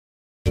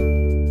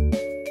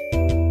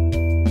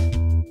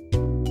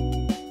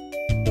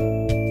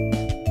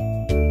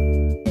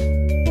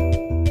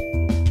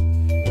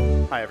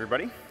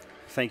everybody.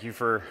 Thank you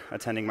for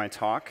attending my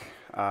talk.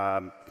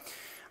 I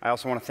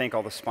also want to thank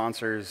all the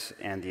sponsors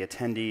and the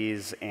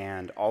attendees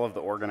and all of the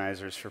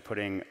organizers for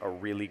putting a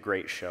really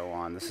great show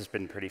on. This has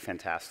been pretty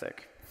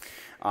fantastic.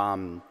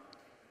 My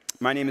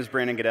name is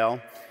Brandon Goodell.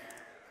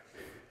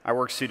 I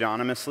work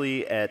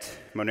pseudonymously at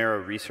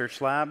Monero Research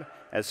Lab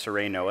as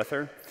Saray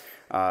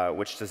Noether,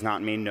 which does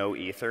not mean no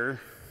ether.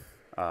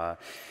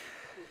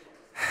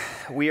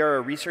 We are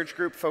a research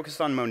group focused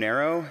on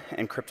Monero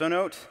and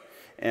CryptoNote.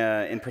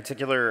 In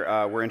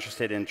particular, we're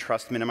interested in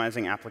trust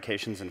minimizing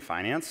applications in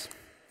finance.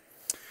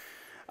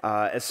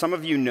 As some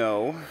of you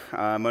know,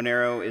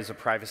 Monero is a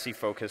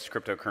privacy-focused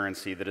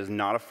cryptocurrency that is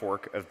not a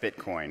fork of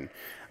Bitcoin.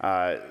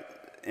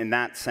 In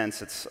that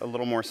sense, it's a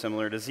little more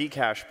similar to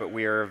Zcash, but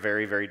we are a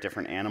very, very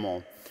different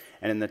animal.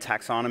 And in the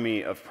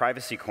taxonomy of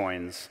privacy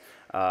coins,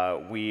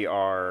 we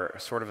are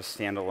sort of a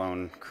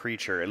standalone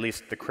creature, at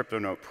least the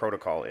CryptoNote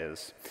protocol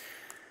is.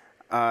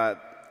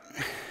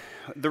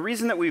 The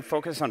reason that we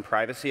focus on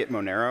privacy at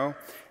Monero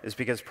is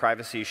because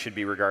privacy should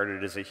be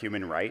regarded as a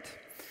human right.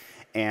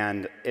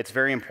 And it's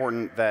very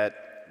important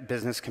that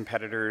business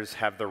competitors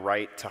have the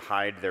right to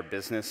hide their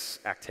business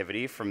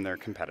activity from their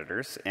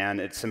competitors.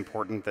 And it's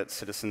important that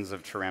citizens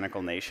of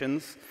tyrannical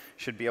nations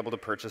should be able to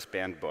purchase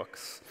banned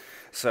books.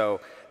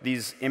 So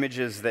these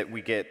images that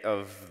we get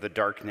of the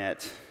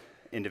darknet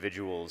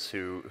individuals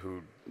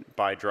who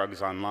buy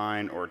drugs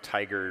online or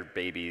tiger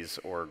babies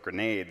or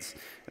grenades,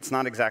 it's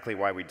not exactly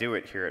why we do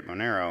it here at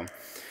Monero.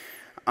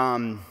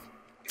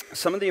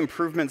 Some of the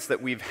improvements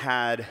that we've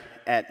had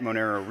at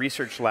Monero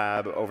Research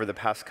Lab over the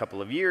past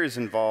couple of years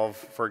involve,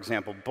 for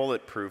example,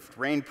 bulletproof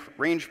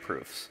range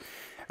proofs.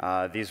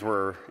 These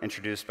were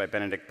introduced by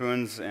Benedict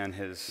Boons and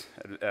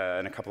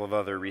a couple of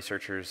other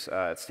researchers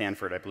at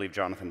Stanford. I believe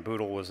Jonathan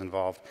Boodle was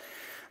involved.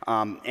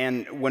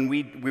 And when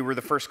we were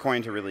the first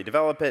coin to really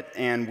develop it,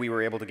 and we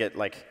were able to get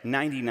like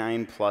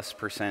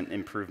 99+%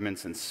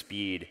 improvements in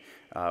speed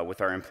with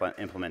our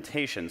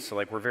implementation. So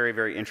like we're very,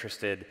 very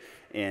interested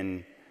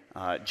in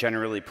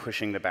generally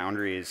pushing the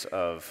boundaries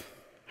of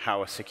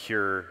how a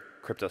secure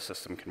crypto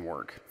system can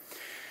work.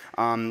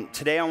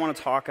 Today I want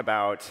to talk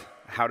about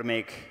how to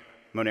make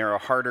Monero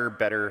harder,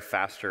 better,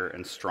 faster,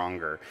 and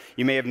stronger.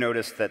 You may have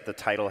noticed that the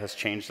title has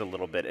changed a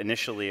little bit.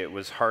 Initially, it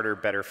was harder,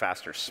 better,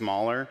 faster,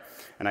 smaller,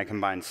 and I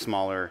combined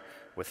smaller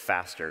with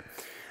faster.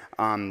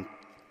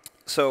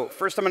 So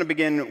first, I'm going to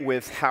begin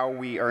with how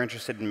we are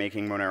interested in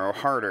making Monero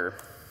harder.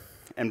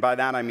 And by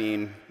that, I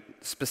mean,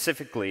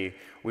 specifically,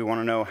 we want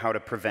to know how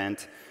to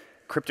prevent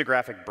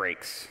cryptographic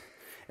breaks.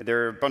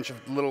 There are a bunch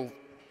of little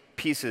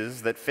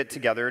pieces that fit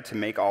together to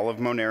make all of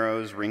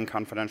Monero's ring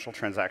confidential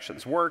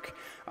transactions work,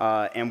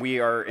 and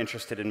we are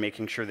interested in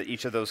making sure that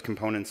each of those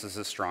components is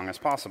as strong as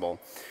possible.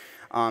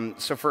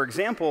 So for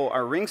example,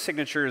 our ring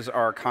signatures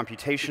are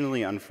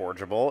computationally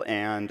unforgeable,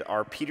 and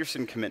our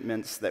Peterson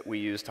commitments that we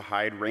use to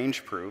hide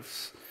range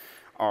proofs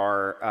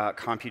are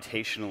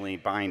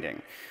computationally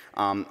binding.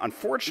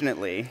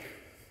 Unfortunately,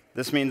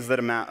 this means that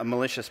a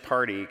malicious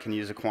party can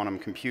use a quantum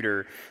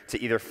computer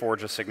to either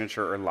forge a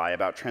signature or lie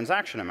about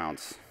transaction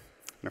amounts.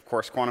 And of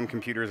course, quantum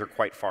computers are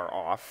quite far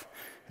off.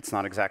 It's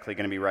not exactly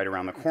going to be right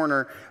around the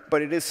corner,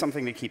 but it is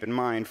something to keep in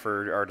mind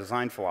for our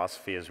design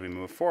philosophy as we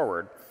move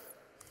forward.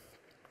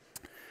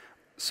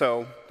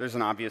 So there's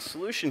an obvious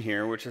solution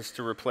here, which is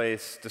to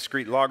replace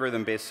discrete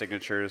logarithm-based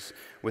signatures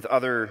with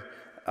other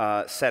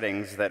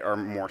settings that are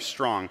more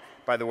strong.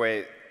 By the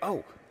way,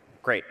 oh,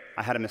 great,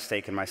 I had a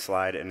mistake in my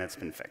slide, and it's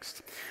been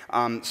fixed.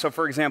 So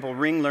for example,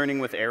 ring learning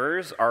with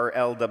errors,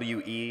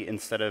 RLWE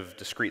instead of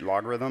discrete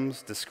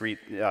logarithms, discrete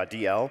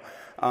DL.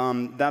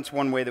 That's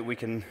one way that we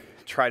can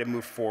try to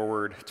move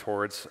forward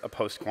towards a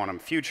post-quantum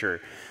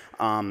future.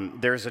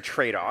 There's a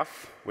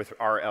trade-off with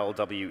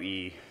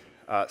RLWE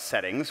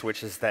settings,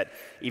 which is that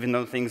even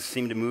though things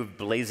seem to move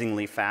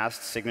blazingly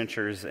fast,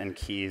 signatures and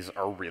keys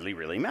are really,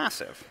 really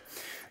massive.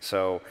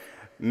 So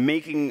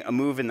making a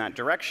move in that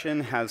direction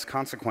has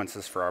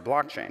consequences for our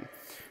blockchain.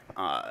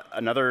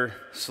 Another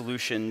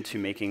solution to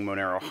making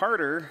Monero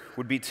harder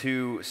would be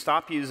to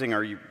stop using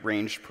our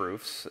range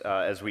proofs,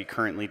 as we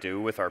currently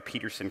do with our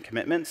Peterson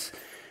commitments,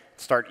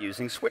 start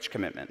using switch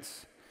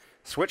commitments.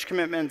 Switch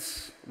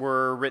commitments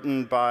were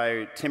written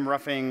by Tim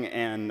Ruffing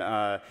and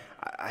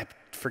I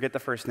forget the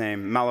first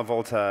name,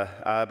 Malavolta,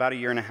 about 1.5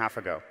 years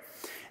ago.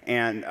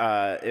 And,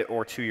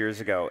 or 2 years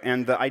ago.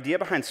 And the idea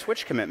behind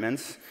switch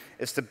commitments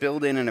is to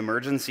build in an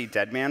emergency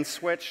deadman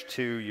switch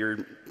to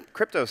your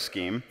crypto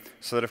scheme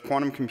so that if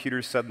quantum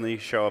computers suddenly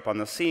show up on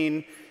the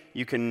scene,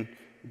 you can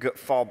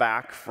fall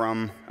back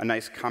from a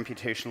nice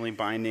computationally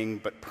binding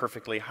but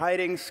perfectly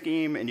hiding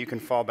scheme, and you can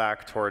fall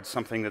back towards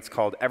something that's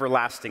called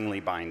everlastingly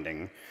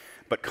binding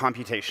but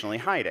computationally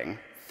hiding.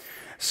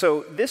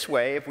 So this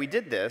way, if we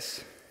did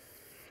this,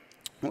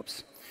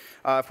 whoops.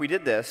 Then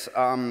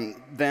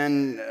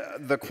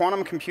the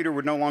quantum computer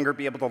would no longer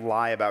be able to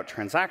lie about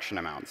transaction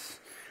amounts,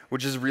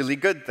 which is a really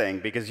good thing,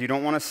 because you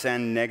don't want to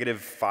send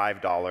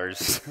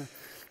 -$5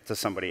 to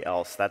somebody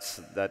else.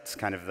 That's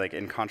kind of like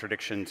in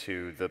contradiction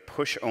to the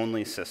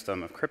push-only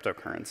system of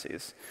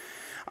cryptocurrencies.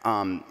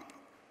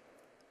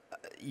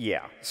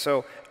 yeah,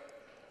 so,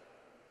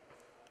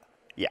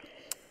 yeah.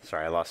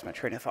 Sorry, I lost my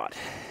train of thought.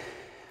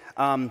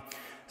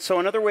 So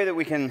another way that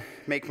we can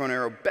make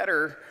Monero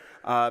better,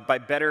 by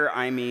better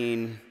I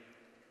mean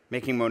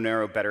making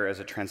Monero better as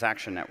a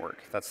transaction network.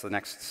 That's the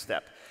next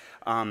step.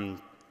 And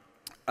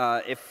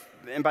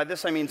by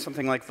this I mean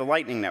something like the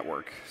Lightning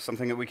Network,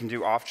 something that we can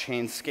do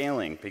off-chain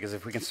scaling, because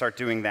if we can start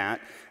doing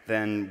that,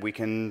 then we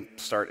can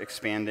start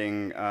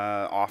expanding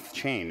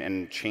off-chain,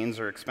 and chains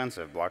are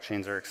expensive,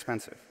 blockchains are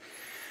expensive.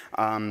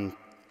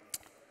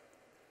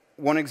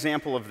 One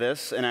example of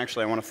this, and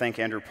actually I want to thank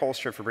Andrew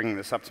Polstra for bringing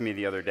this up to me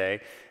the other day,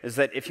 is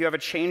that if you have a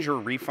change or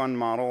refund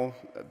model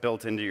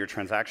built into your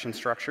transaction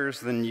structures,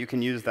 then you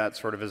can use that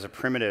sort of as a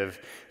primitive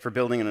for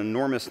building an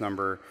enormous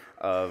number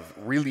of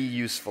really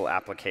useful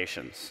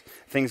applications.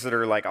 Things that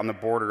are like on the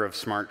border of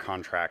smart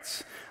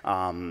contracts,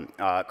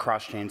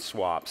 cross-chain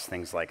swaps,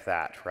 things like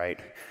that, right?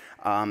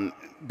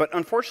 But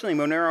unfortunately,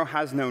 Monero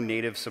has no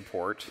native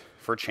support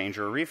for change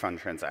or refund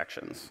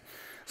transactions.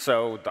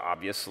 So the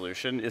obvious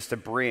solution is to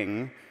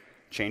bring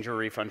change or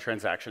refund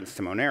transactions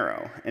to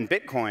Monero. In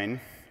Bitcoin,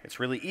 it's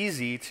really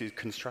easy to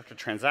construct a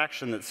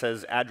transaction that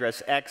says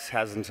address X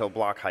has until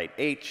block height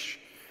H,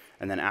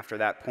 and then after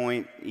that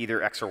point,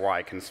 either X or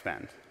Y can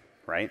spend,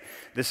 right?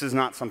 This is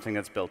not something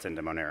that's built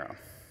into Monero.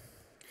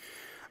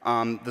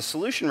 The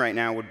solution right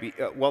now would be,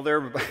 well,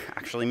 there are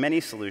actually many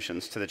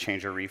solutions to the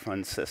change or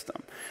refund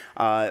system.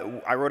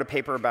 I wrote a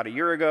paper about a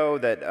year ago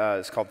that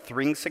is called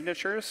ring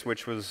signatures,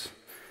 which was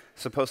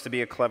supposed to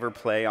be a clever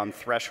play on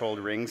threshold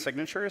ring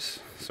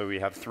signatures. So we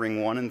have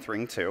ring 1 and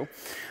ring 2.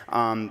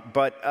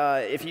 But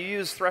if you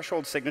use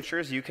threshold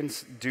signatures, you can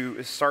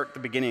start the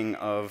beginning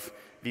of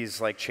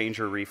these like change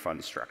or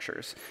refund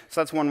structures.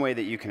 So that's one way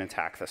that you can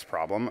attack this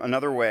problem.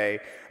 Another way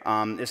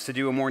is to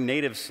do a more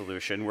native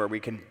solution where we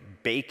can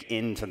bake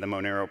into the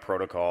Monero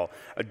protocol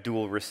a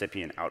dual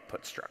recipient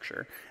output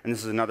structure. And this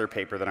is another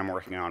paper that I'm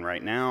working on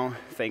right now,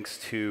 thanks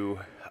to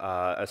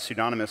a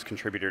pseudonymous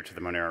contributor to the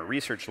Monero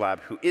Research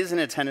Lab who is in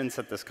attendance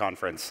at this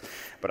conference,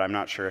 but I'm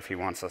not sure if he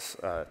wants us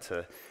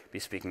to be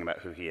speaking about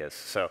who he is.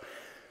 So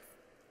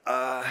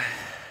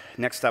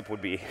next up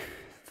would be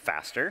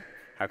faster.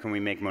 How can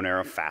we make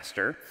Monero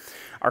faster?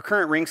 Our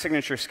current ring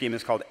signature scheme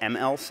is called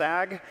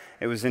MLSAG.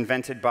 It was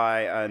invented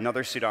by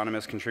another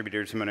pseudonymous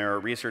contributor to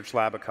Monero Research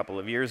Lab a couple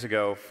of years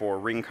ago for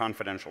ring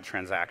confidential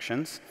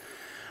transactions.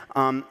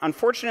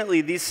 Unfortunately,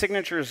 these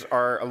signatures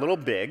are a little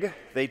big.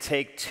 They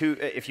take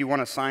if you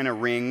want to sign a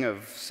ring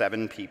of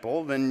 7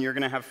 people, then you're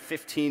going to have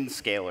 15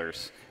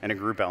 scalars and a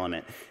group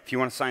element. If you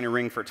want to sign a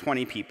ring for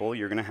 20 people,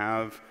 you're going to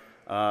have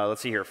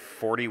let's see here,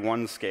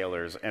 41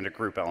 scalars and a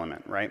group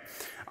element, right?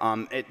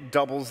 It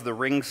doubles the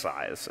ring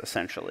size,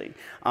 essentially.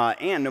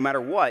 And no matter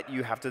what,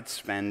 you have to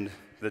spend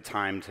the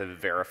time to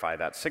verify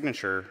that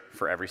signature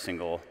for every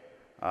single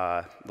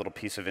little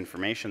piece of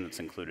information that's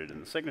included in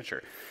the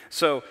signature.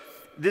 So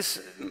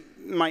this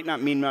might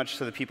not mean much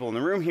to the people in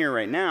the room here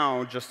right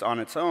now, just on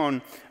its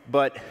own,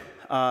 but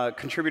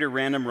contributor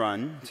Random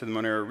Run to the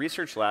Monero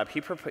Research Lab,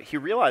 he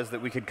realized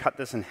that we could cut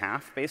this in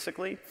half,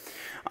 basically.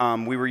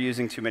 We were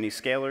using too many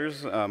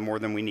scalars, more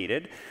than we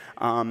needed.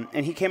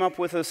 And he came up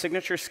with a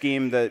signature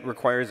scheme that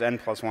requires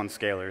n+1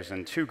 scalars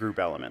and 2 group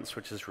elements,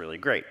 which is really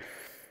great.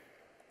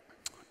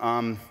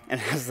 And it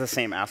has the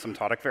same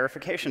asymptotic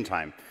verification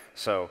time.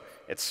 So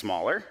it's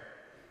smaller,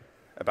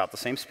 about the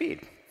same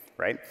speed,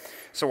 right?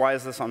 So why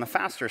is this on the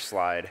faster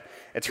slide?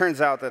 It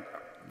turns out that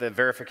the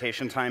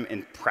verification time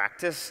in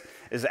practice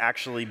is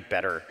actually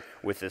better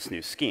with this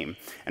new scheme.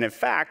 And in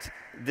fact,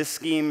 this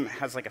scheme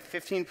has like a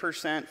 15%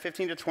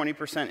 to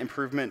 20%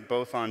 improvement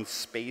both on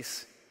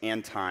space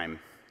and time,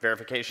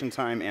 verification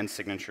time and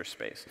signature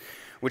space,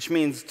 which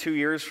means 2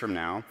 years from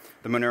now,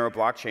 the Monero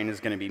blockchain is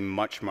going to be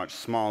much, much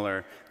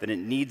smaller than it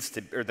needs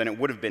to, or than it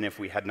would have been if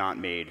we had not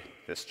made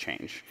this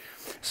change.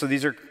 So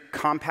these are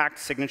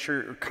compact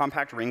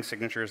ring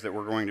signatures that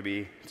we're going to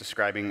be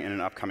describing in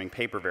an upcoming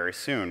paper very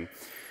soon.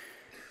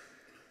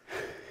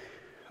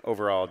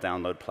 Overall,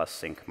 download plus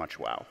sync, much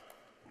wow.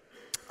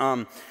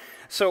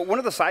 So one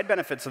of the side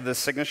benefits of this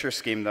signature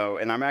scheme, though,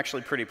 and I'm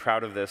actually pretty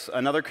proud of this,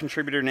 another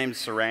contributor named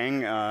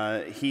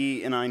Sarang,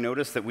 he and I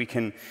noticed that we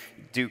can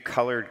do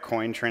colored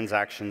coin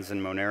transactions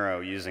in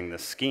Monero using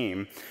this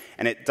scheme,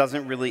 and it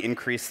doesn't really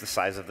increase the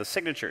size of the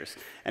signatures.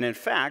 And in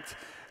fact,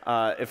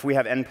 if we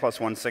have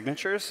n+1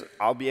 signatures,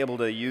 I'll be able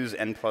to use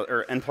n+1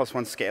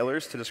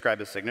 scalars to describe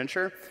a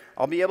signature.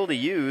 I'll be able to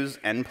use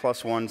n+1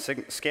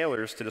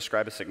 scalars to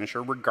describe a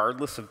signature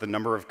regardless of the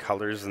number of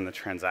colors in the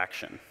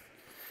transaction.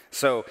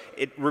 So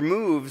it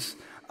removes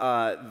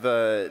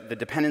the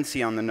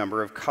dependency on the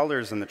number of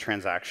colors in the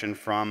transaction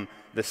from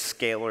the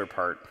scalar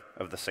part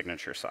of the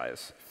signature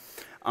size,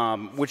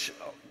 which,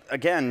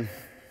 again,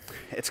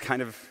 it's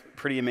kind of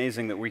pretty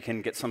amazing that we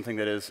can get something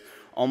that is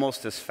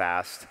almost as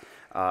fast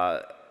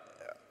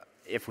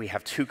if we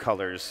have 2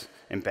 colors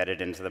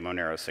embedded into the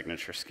Monero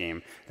signature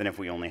scheme than if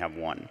we only have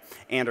 1.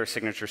 And our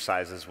signature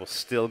sizes will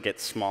still get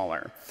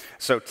smaller.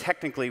 So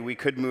technically, we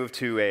could move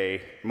to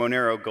a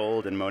Monero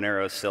Gold and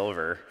Monero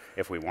Silver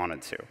if we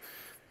wanted to.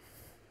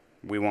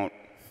 We won't,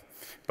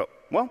 but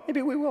well,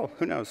 maybe we will.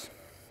 Who knows?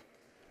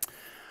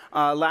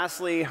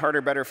 Lastly,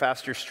 harder, better,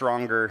 faster,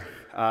 stronger.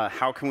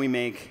 How can we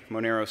make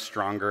Monero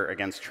stronger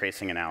against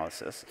tracing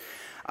analysis?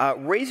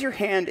 Raise your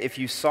hand if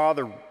you saw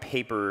the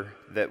paper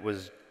that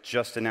was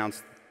just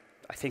announced,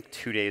 I think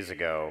 2 days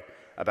ago,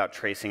 about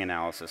tracing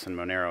analysis in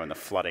Monero and the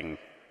flooding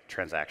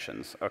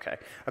transactions. OK.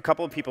 A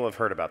couple of people have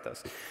heard about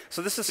this.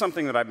 So this is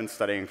something that I've been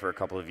studying for a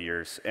couple of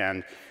years.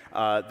 And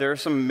there are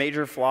some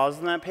major flaws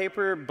in that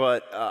paper,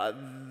 but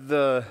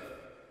the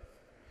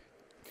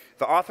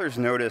authors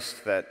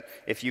noticed that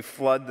if you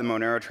flood the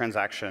Monero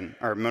transaction,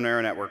 or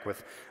Monero network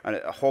with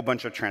a whole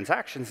bunch of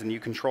transactions and you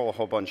control a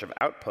whole bunch of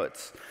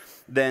outputs,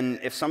 then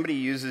if somebody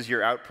uses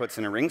your outputs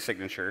in a ring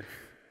signature,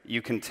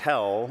 you can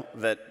tell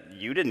that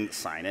you didn't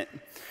sign it.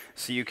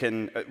 So you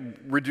can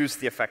reduce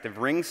the effective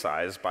ring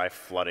size by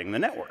flooding the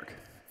network.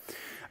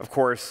 Of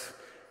course,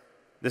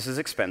 this is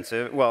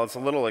expensive. Well, it's a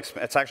little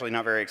it's actually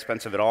not very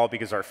expensive at all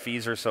because our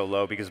fees are so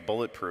low because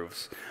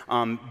bulletproofs.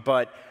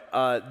 But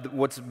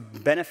what's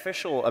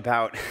beneficial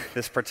about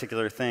this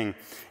particular thing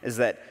is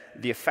that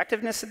the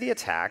effectiveness of the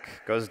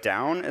attack goes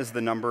down as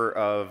the number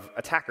of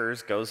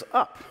attackers goes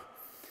up.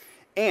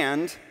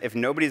 And if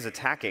nobody's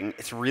attacking,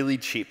 it's really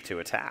cheap to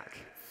attack.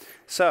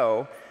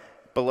 So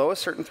below a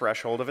certain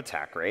threshold of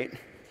attack rate,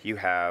 you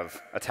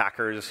have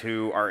attackers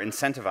who are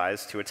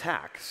incentivized to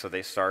attack. So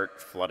they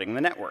start flooding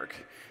the network.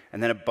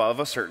 And then above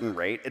a certain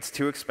rate, it's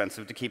too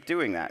expensive to keep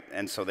doing that.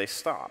 And so they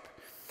stop.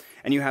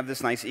 And you have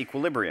this nice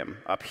equilibrium.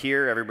 Up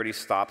here, everybody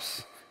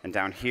stops. And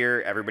down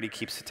here, everybody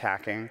keeps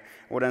attacking.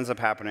 What ends up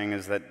happening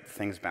is that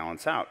things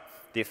balance out.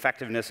 The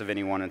effectiveness of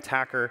any one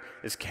attacker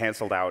is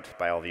canceled out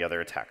by all the other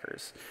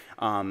attackers.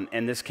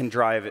 And this can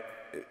drive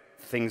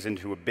things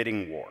into a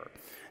bidding war.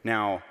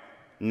 Now,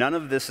 none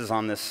of this is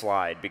on this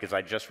slide because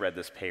I just read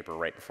this paper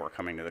right before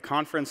coming to the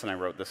conference, and I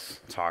wrote this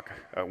talk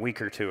a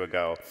week or two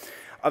ago.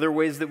 Other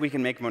ways that we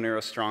can make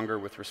Monero stronger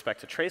with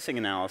respect to tracing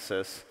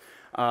analysis,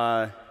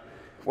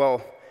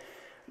 well,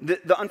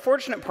 the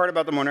unfortunate part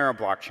about the Monero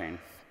blockchain,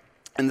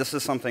 and this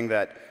is something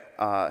that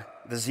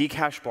the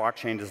Zcash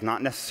blockchain does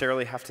not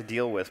necessarily have to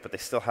deal with, but they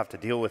still have to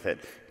deal with it,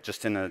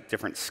 just in a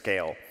different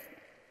scale,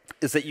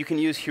 is that you can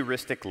use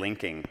heuristic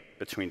linking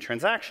between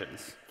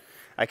transactions.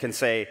 I can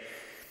say,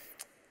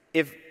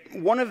 if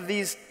one of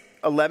these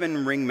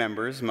 11 ring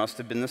members must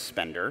have been the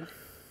spender,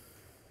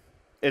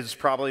 it's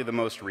probably the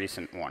most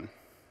recent one,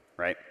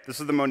 right? This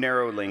is the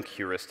Monero link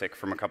heuristic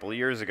from a couple of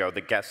years ago, the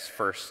guess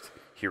first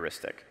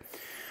heuristic.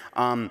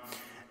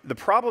 The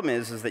problem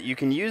is that you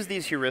can use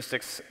these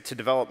heuristics to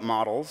develop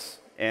models,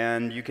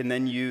 and you can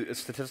then use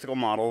statistical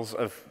models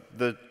of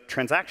the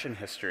transaction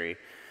history.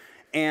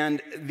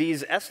 And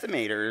these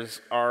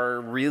estimators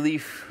are really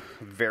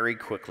very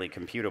quickly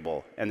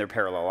computable, and they're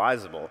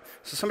parallelizable.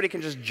 So somebody can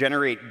just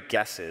generate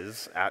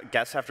guesses,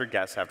 guess after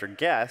guess after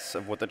guess,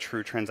 of what the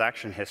true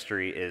transaction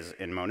history is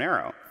in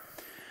Monero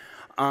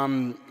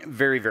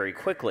very, very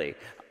quickly.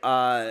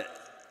 And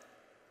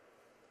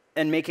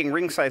making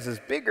ring sizes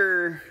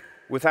bigger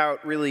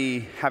without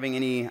really having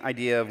any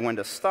idea of when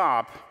to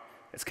stop,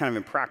 it's kind of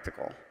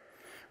impractical,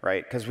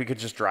 right? Because we could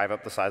just drive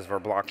up the size of our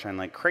blockchain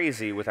like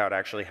crazy without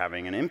actually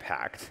having an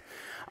impact.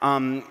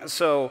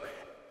 So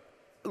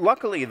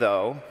luckily,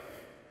 though,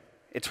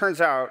 it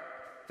turns out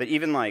that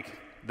even like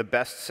the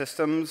best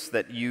systems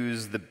that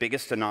use the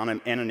biggest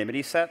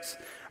anonymity sets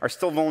are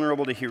still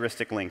vulnerable to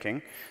heuristic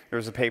linking. There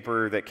was a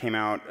paper that came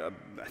out,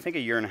 I think, a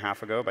year and a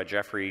half ago by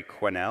Jeffrey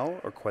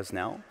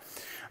Quesnel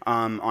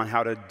on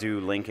how to do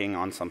linking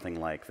on something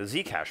like the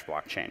Zcash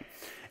blockchain.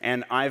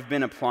 And I've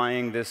been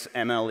applying this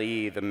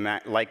MLE, the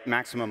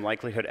maximum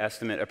likelihood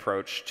estimate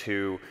approach,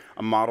 to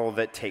a model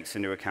that takes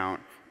into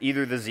account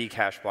either the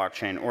Zcash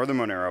blockchain or the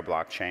Monero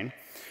blockchain.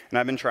 And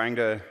I've been trying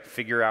to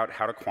figure out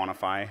how to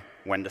quantify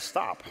when to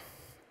stop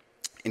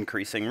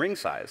increasing ring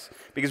size.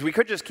 Because we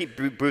could just keep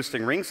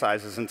boosting ring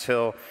sizes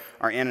until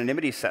our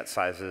anonymity set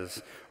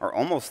sizes are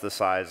almost the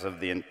size of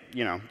the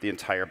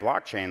entire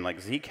blockchain, like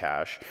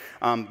Zcash.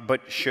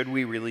 But should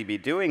we really be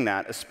doing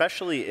that,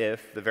 especially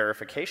if the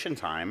verification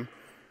time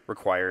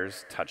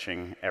requires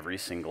touching every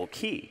single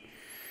key?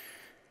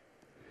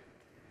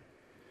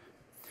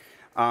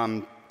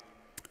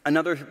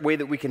 Another way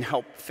that we can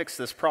help fix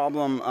this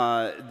problem,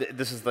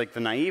 this is like the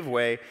naive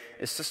way,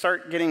 is to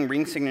start getting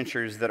ring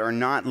signatures that are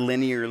not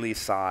linearly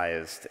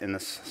sized in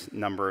this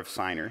number of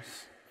signers.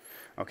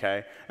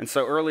 Okay? And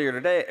so earlier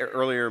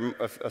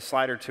a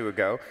slide or two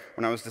ago,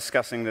 when I was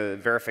discussing the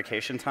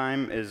verification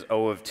time is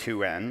O of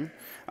 2n,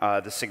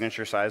 the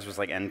signature size was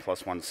like n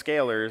plus 1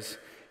 scalars.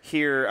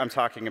 Here I'm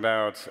talking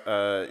about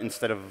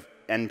instead of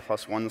n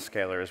plus 1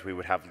 scalars, we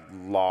would have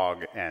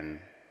log n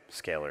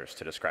scalars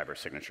to describe our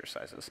signature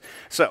sizes.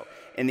 So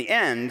in the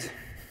end,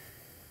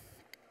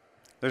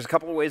 there's a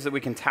couple of ways that we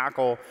can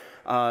tackle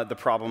the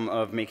problem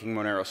of making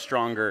Monero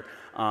stronger.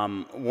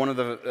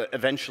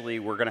 Eventually,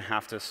 we're going to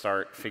have to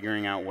start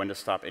figuring out when to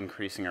stop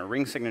increasing our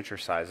ring signature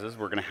sizes.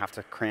 We're going to have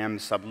to cram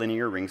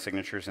sublinear ring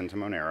signatures into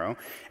Monero,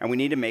 and we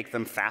need to make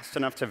them fast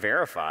enough to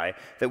verify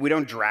that we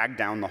don't drag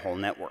down the whole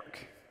network.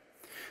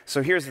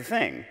 So here's the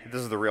thing.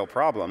 This is the real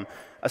problem.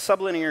 A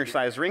sublinear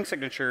sized ring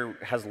signature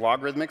has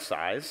logarithmic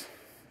size,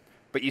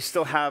 but you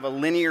still have a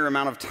linear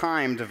amount of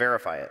time to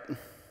verify it.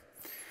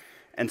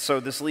 And so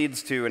this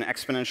leads to an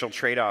exponential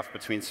trade-off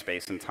between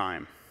space and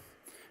time.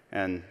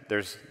 And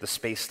there's the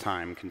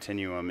space-time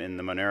continuum in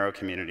the Monero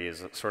community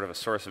is sort of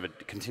a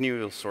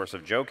continual source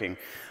of joking.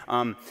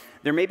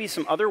 There may be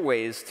some other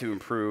ways to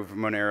improve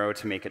Monero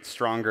to make it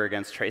stronger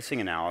against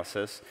tracing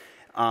analysis.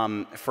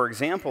 For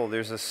example,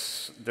 there's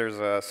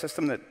a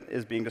system that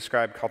is being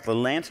described called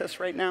Lelantis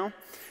right now.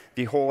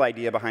 The whole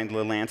idea behind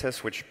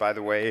Lelantis, which, by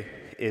the way,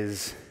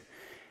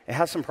 it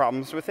has some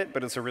problems with it,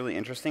 but it's a really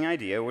interesting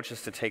idea, which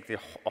is to take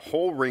a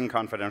whole ring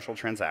confidential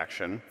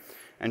transaction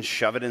and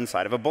shove it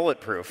inside of a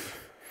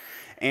bulletproof.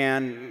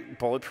 And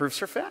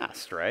bulletproofs are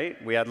fast, right?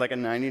 We had like a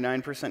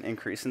 99%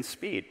 increase in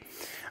speed.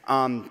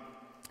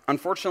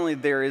 Unfortunately,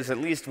 there is at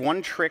least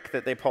one trick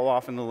that they pull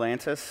off in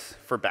Lelantis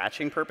for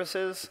batching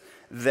purposes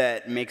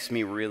that makes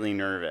me really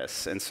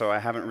nervous. And so I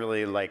haven't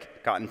really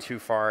gotten too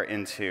far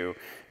into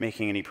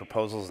making any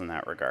proposals in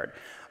that regard.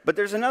 But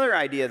there's another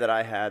idea that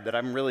I had that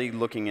I'm really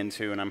looking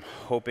into and I'm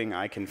hoping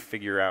I can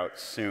figure out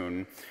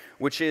soon,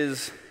 which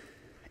is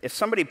if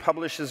somebody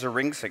publishes a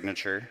ring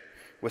signature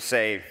with,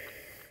 say,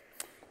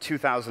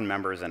 2,000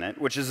 members in it,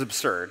 which is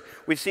absurd.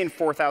 We've seen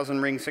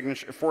 4,000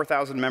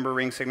 member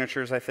ring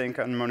signatures, I think,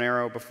 on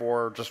Monero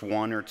before, just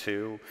one or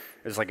two.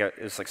 It's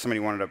like somebody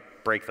wanted to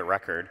break the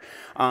record.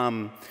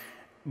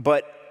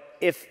 But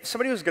if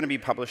somebody was going to be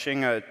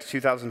publishing a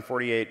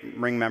 2,048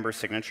 ring member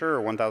signature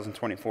or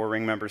 1,024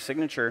 ring member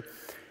signature,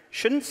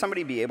 shouldn't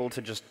somebody be able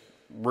to just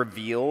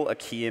reveal a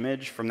key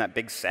image from that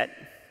big set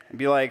and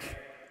be like,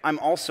 I'm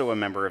also a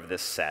member of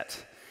this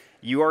set.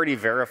 You already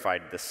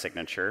verified this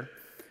signature.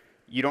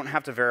 You don't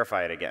have to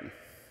verify it again.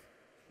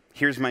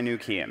 Here's my new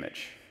key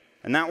image.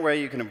 And that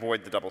way you can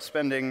avoid the double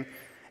spending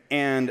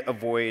and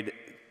avoid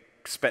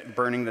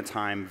burning the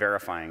time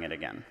verifying it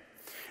again.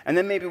 And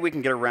then maybe we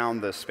can get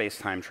around the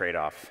space-time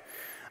trade-off.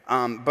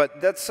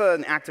 But that's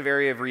an active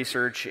area of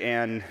research,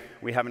 and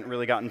we haven't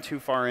really gotten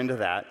too far into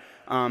that.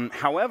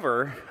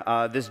 However,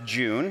 this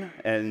June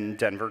in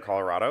Denver,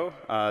 Colorado,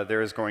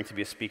 there is going to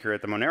be a speaker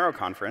at the Monero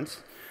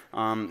conference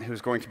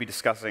who's going to be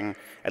discussing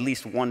at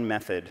least one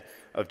method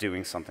of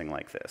doing something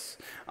like this.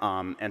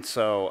 And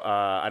so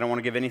I don't want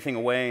to give anything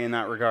away in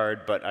that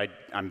regard, but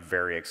I'm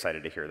very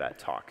excited to hear that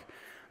talk.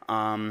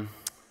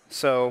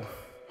 So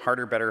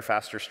harder, better,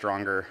 faster,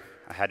 stronger.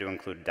 I had to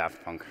include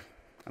Daft Punk.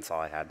 That's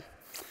all I had.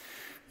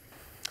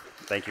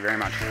 Thank you very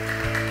much.